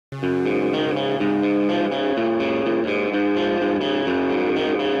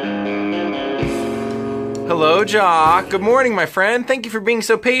Hello, Jock. Good morning, my friend. Thank you for being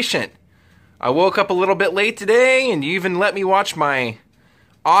so patient. I woke up a little bit late today, and you even let me watch my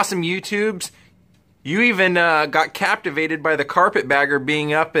awesome YouTubes. You even got captivated by the carpetbagger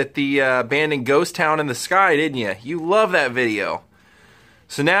being up at the abandoned ghost town in the sky, didn't you? You love that video.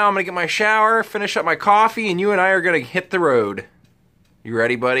 So now I'm going to get my shower, finish up my coffee, and you and I are going to hit the road. You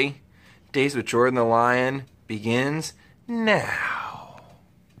ready, buddy? Daze with Jordan the Lion begins now.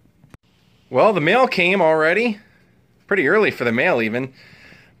 Well, the mail came already. Pretty early for the mail, even.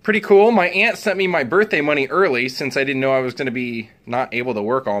 Pretty cool. My aunt sent me my birthday money early since I didn't know I was going to be not able to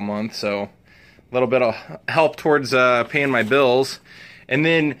work all month, so a little bit of help towards paying my bills. And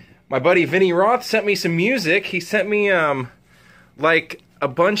then my buddy Vinny Roth sent me some music. He sent me like a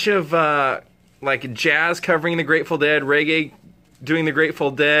bunch of like jazz covering the Grateful Dead, reggae doing the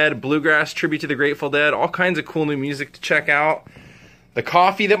Grateful Dead, bluegrass tribute to the Grateful Dead, all kinds of cool new music to check out. The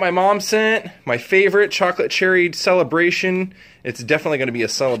coffee that my mom sent, my favorite chocolate cherry celebration. It's definitely going to be a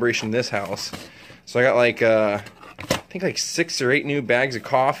celebration in this house. So I got like, I think like 6 or 8 new bags of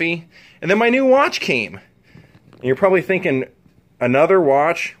coffee. And then my new watch came. And you're probably thinking, another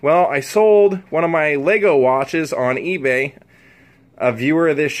watch? Well, I sold one of my Lego watches on eBay. A viewer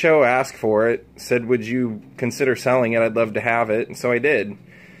of this show asked for it, said, would you consider selling it? I'd love to have it. And so I did.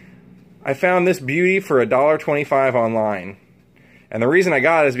 I found this beauty for $1.25 online. And the reason I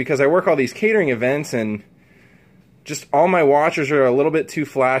got it is because I work all these catering events, and just all my watches are a little bit too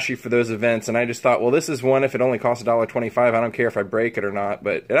flashy for those events. And I just thought, well, this is one, if it only costs $1.25, I don't care if I break it or not.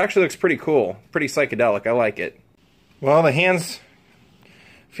 But it actually looks pretty cool, pretty psychedelic. I like it. Well, the hand's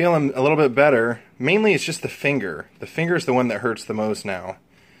feeling a little bit better. Mainly it's just the finger. The finger is the one that hurts the most now.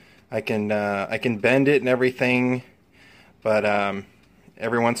 I can bend it and everything, but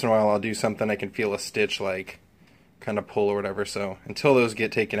every once in a while I'll do something I can feel a stitch like kind of pull or whatever, so until those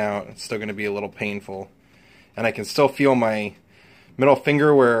get taken out, it's still going to be a little painful. And I can still feel my middle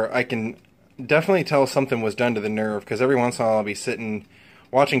finger where I can definitely tell something was done to the nerve, because every once in a while I'll be sitting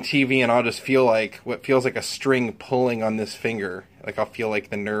watching TV and I'll just feel like what feels like a string pulling on this finger. Like I'll feel like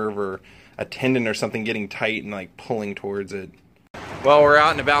the nerve or a tendon or something getting tight and like pulling towards it. Well, we're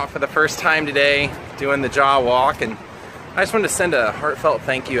out and about for the first time today doing the jaw walk, and I just wanted to send a heartfelt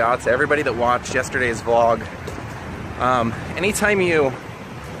thank you out to everybody that watched yesterday's vlog. Anytime you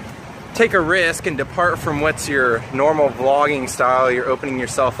take a risk and depart from what's your normal vlogging style, you're opening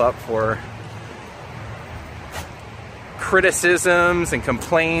yourself up for criticisms and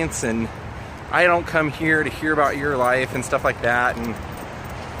complaints, and I don't come here to hear about your life and stuff like that. And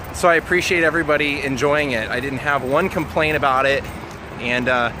so I appreciate everybody enjoying it. I didn't have one complaint about it, and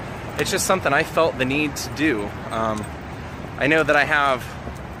it's just something I felt the need to do. I know that I have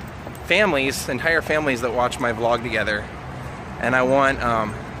families, entire families that watch my vlog together, and I want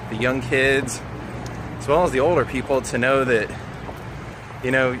the young kids as well as the older people to know that,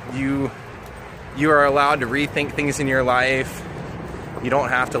 you know, you are allowed to rethink things in your life. You don't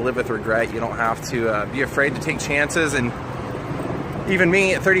have to live with regret. You don't have to be afraid to take chances. And even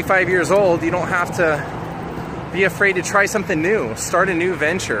me at 35 years old, you don't have to be afraid to try something new, start a new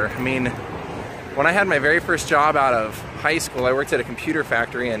venture. I mean, when I had my very first job out of high school, I worked at a computer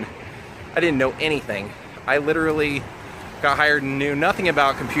factory, and I didn't know anything. I literally got hired and knew nothing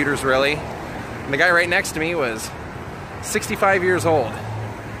about computers, really. And the guy right next to me was 65 years old.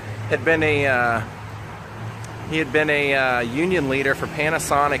 He had been a union leader for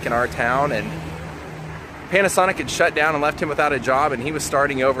Panasonic in our town, and Panasonic had shut down and left him without a job, and he was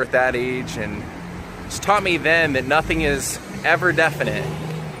starting over at that age. And just taught me then that nothing is ever definite.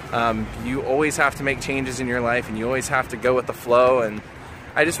 You always have to make changes in your life, and you always have to go with the flow. And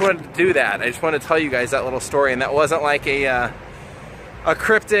I just wanted to do that. I just wanted to tell you guys that little story, and that wasn't like a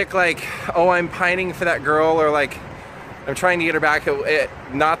cryptic, like, oh, I'm pining for that girl, or like I'm trying to get her back.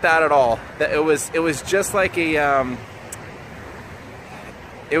 Not that at all. It was just like a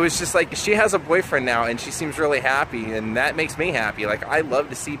it was just like, she has a boyfriend now and she seems really happy, and that makes me happy. Like, I love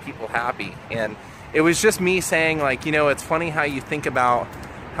to see people happy, and it was just me saying, like, you know, it's funny how you think about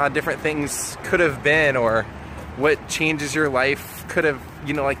how different things could have been, or what changes your life could have,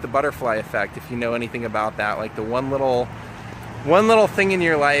 you know, like the butterfly effect, if you know anything about that. Like, the one little thing in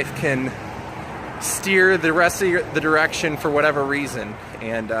your life can steer the rest of the direction for whatever reason.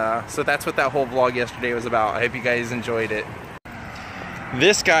 And so that's what that whole vlog yesterday was about. I hope you guys enjoyed it.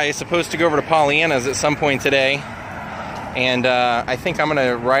 This guy is supposed to go over to Pollyanna's at some point today, and I think I'm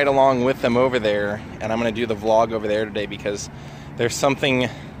gonna ride along with them over there, and I'm gonna do the vlog over there today, because there's an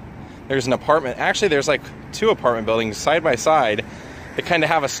apartment, actually there's like 2 apartment buildings side by side that kind of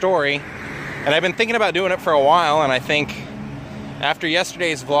have a story. And I've been thinking about doing it for a while, and I think after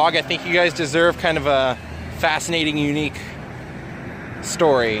yesterday's vlog, I think you guys deserve kind of a fascinating, unique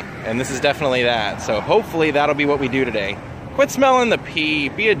story, and this is definitely that. So hopefully that'll be what we do today. Quit smelling the pee,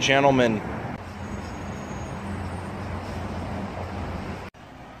 be a gentleman.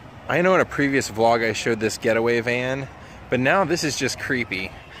 I know in a previous vlog I showed this getaway van, but now this is just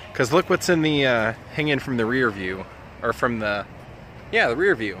creepy. Because look what's in the, hanging from the rear view. Or from the, yeah, the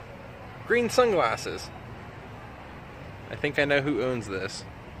rear view. Green sunglasses. I think I know who owns this.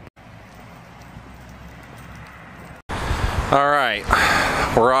 Alright,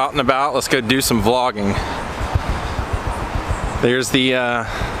 we're out and about. Let's go do some vlogging. There's the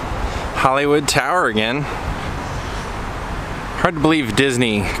Hollywood Tower again. Hard to believe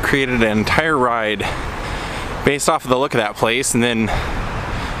Disney created an entire ride based off of the look of that place and then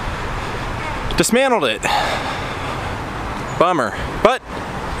dismantled it. Bummer. But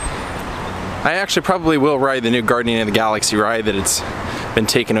I actually probably will ride the new Guardian of the Galaxy ride that it's been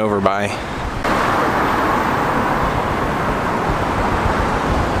taken over by.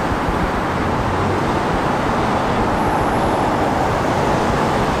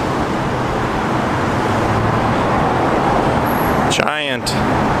 Giant.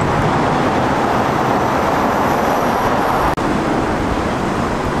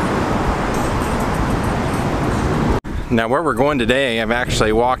 Now where we're going today, I've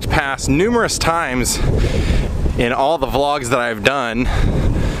actually walked past numerous times in all the vlogs that I've done,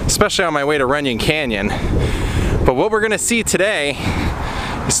 especially on my way to Runyon Canyon. But what we're gonna see today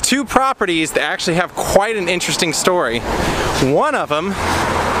is two properties that actually have quite an interesting story. One of them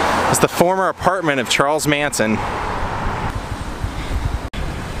is the former apartment of Charles Manson.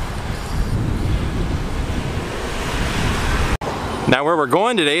 Now where we're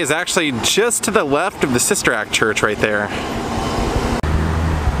going today is actually just to the left of the Sister Act Church right there.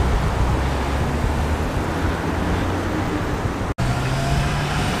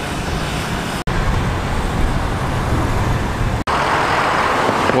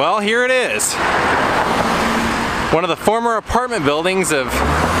 Well, here it is. One of the former apartment buildings of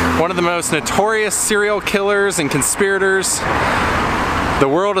one of the most notorious serial killers and conspirators the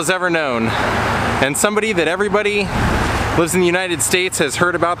world has ever known. And somebody that everybody lives in the United States has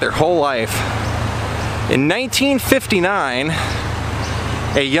heard about their whole life. In 1959,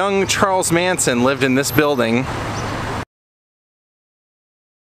 a young Charles Manson lived in this building.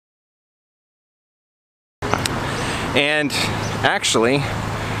 And actually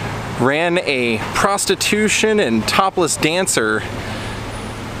ran a prostitution and topless dancer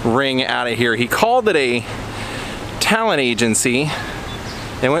ring out of here. He called it a talent agency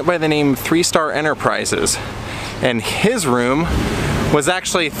and went by the name 3 Star Enterprises. And his room was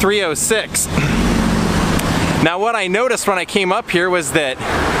actually 306. Now what I noticed when I came up here was that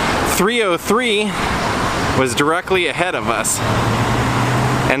 303 was directly ahead of us.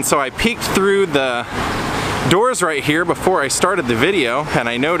 And so I peeked through the doors right here before I started the video, and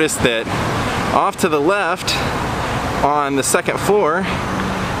I noticed that off to the left on the second floor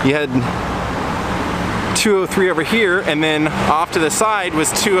you had 203 over here, and then off to the side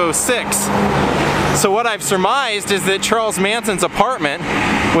was 206. So what I've surmised is that Charles Manson's apartment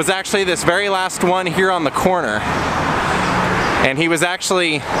was actually this very last one here on the corner. And he was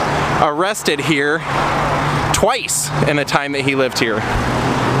actually arrested here twice in the time that he lived here.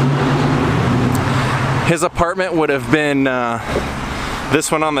 His apartment would have been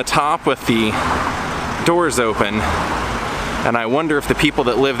this one on the top with the doors open. And I wonder if the people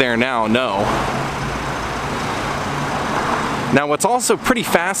that live there now know. Now what's also pretty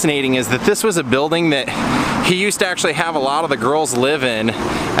fascinating is that this was a building that he used to actually have a lot of the girls live in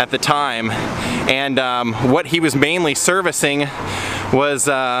at the time, and what he was mainly servicing was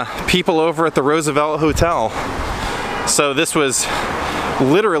people over at the Roosevelt Hotel. So this was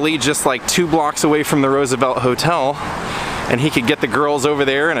literally just like 2 blocks away from the Roosevelt Hotel, and he could get the girls over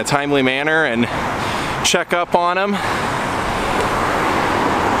there in a timely manner and check up on them.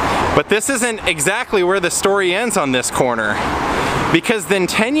 But this isn't exactly where the story ends on this corner, because then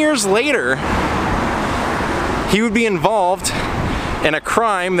 10 years later he would be involved in a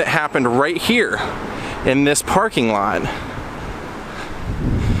crime that happened right here in this parking lot.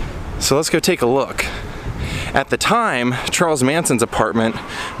 So let's go take a look. At the time, Charles Manson's apartment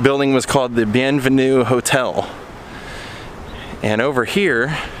building was called the Bienvenue Hotel. And over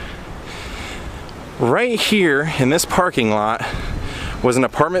here, right here in this parking lot, was an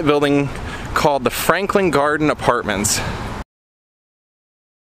apartment building called the Franklin Garden Apartments.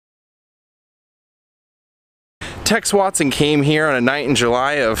 Tex Watson came here on a night in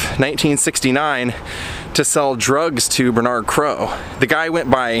July of 1969 to sell drugs to Bernard Crowe. The guy went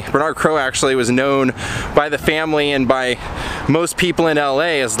by, Bernard Crowe actually was known by the family and by most people in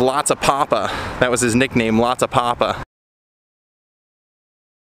LA as Lots of Papa. That was his nickname, Lots of Papa.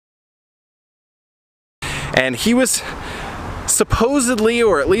 And he was supposedly,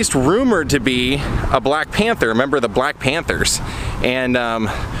 or at least rumored to be, a Black Panther, a member of the Black Panthers. And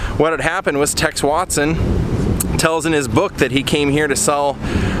what had happened was Tex Watson tells in his book that he came here to sell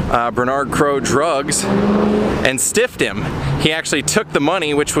Bernard Crowe drugs and stiffed him. He actually took the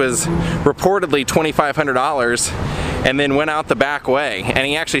money, which was reportedly $2,500, and then went out the back way. And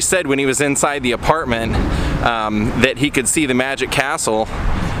he actually said when he was inside the apartment that he could see the Magic Castle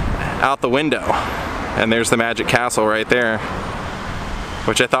out the window. And there's the Magic Castle right there,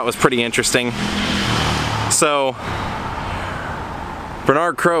 which I thought was pretty interesting. So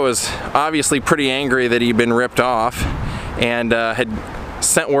Bernard Crowe was obviously pretty angry that he'd been ripped off, and had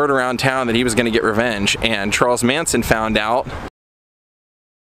sent word around town that he was going to get revenge. And Charles Manson found out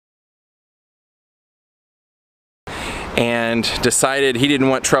and decided he didn't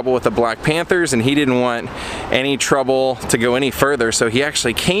want trouble with the Black Panthers, and he didn't want any trouble to go any further. So he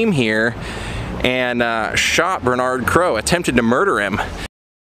actually came here and shot Bernard Crowe, attempted to murder him.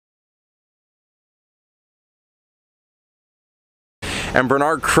 And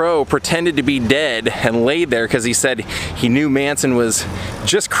Bernard Crowe pretended to be dead and laid there because he said he knew Manson was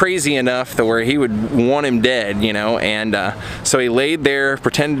just crazy enough that where he would want him dead, you know. And so he laid there,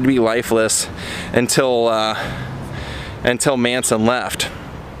 pretended to be lifeless until Manson left.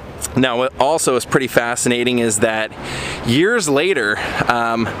 Now, what also is pretty fascinating is that years later,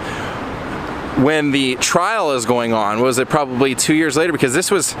 when the trial is going on, was it probably 2 years later, because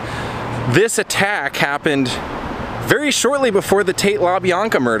this attack happened very shortly before the Tate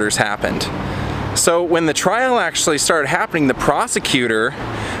LaBianca murders happened. So when the trial actually started happening, the prosecutor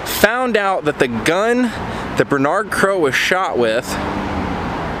found out that the gun that Bernard Crowe was shot with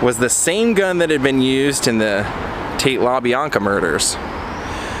was the same gun that had been used in the Tate LaBianca murders.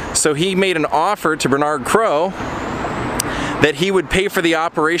 So he made an offer to Bernard Crowe that he would pay for the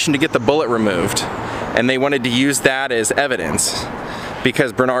operation to get the bullet removed, and they wanted to use that as evidence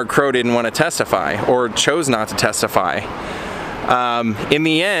because Bernard Crowe didn't want to testify, or chose not to testify. In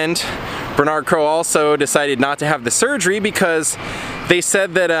the end, Bernard Crowe also decided not to have the surgery because they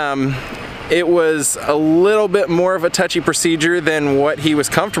said that it was a little bit more of a touchy procedure than what he was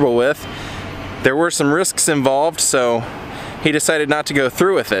comfortable with. There were some risks involved, so he decided not to go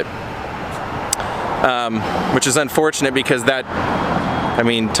through with it. Which is unfortunate because that, I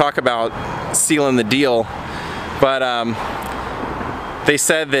mean, talk about sealing the deal. But they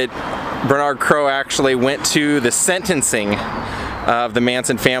said that Bernard Crowe actually went to the sentencing of the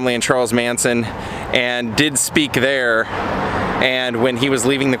Manson family and Charles Manson and did speak there. And when he was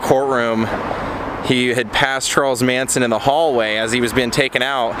leaving the courtroom, he had passed Charles Manson in the hallway as he was being taken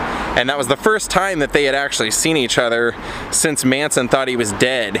out, and that was the first time that they had actually seen each other since Manson thought he was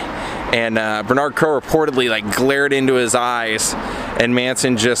dead. And Bernard Crowe reportedly like glared into his eyes, and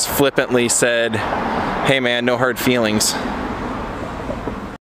Manson just flippantly said, "Hey man, no hard feelings."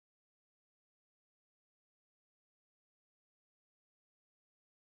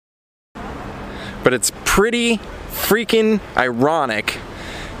 But it's pretty freaking ironic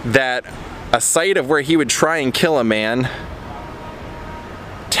that a site of where he would try and kill a man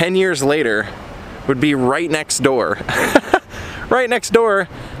 10 years later would be right next door. Right next door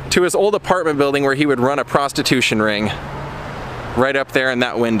to his old apartment building where he would run a prostitution ring. Right up there in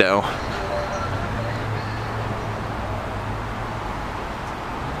that window.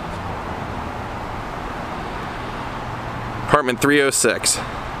 Apartment 306.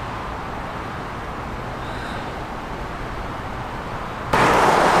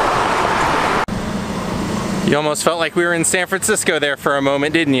 You almost felt like we were in San Francisco there for a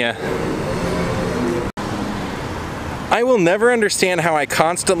moment, didn't you? I will never understand how I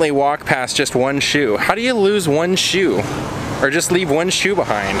constantly walk past just one shoe. How do you lose one shoe? Or just leave one shoe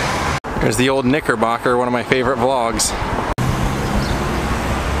behind? There's the old Knickerbocker, one of my favorite vlogs.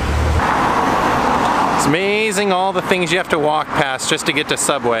 It's amazing all the things you have to walk past just to get to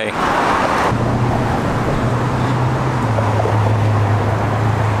Subway.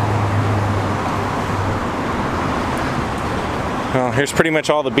 Well, here's pretty much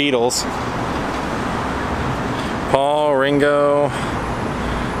all the Beatles. Paul, Ringo,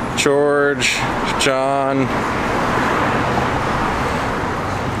 George, John,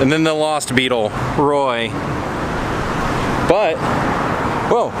 and then the lost Beatle, Roy. But,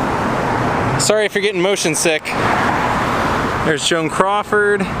 whoa, sorry if you're getting motion sick. There's Joan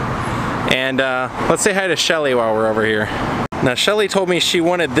Crawford, And let's say hi to Shelly while we're over here. Now Shelly told me she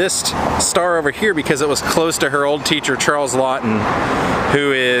wanted this star over here because it was close to her old teacher Charles Lawton,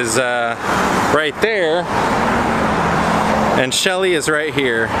 who is right there, and Shelly is right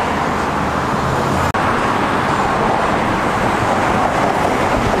here.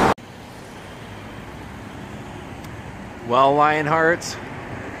 Well, Lionhearts,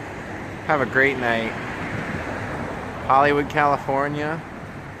 have a great night. Hollywood, California.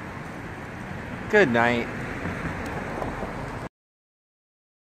 Good night.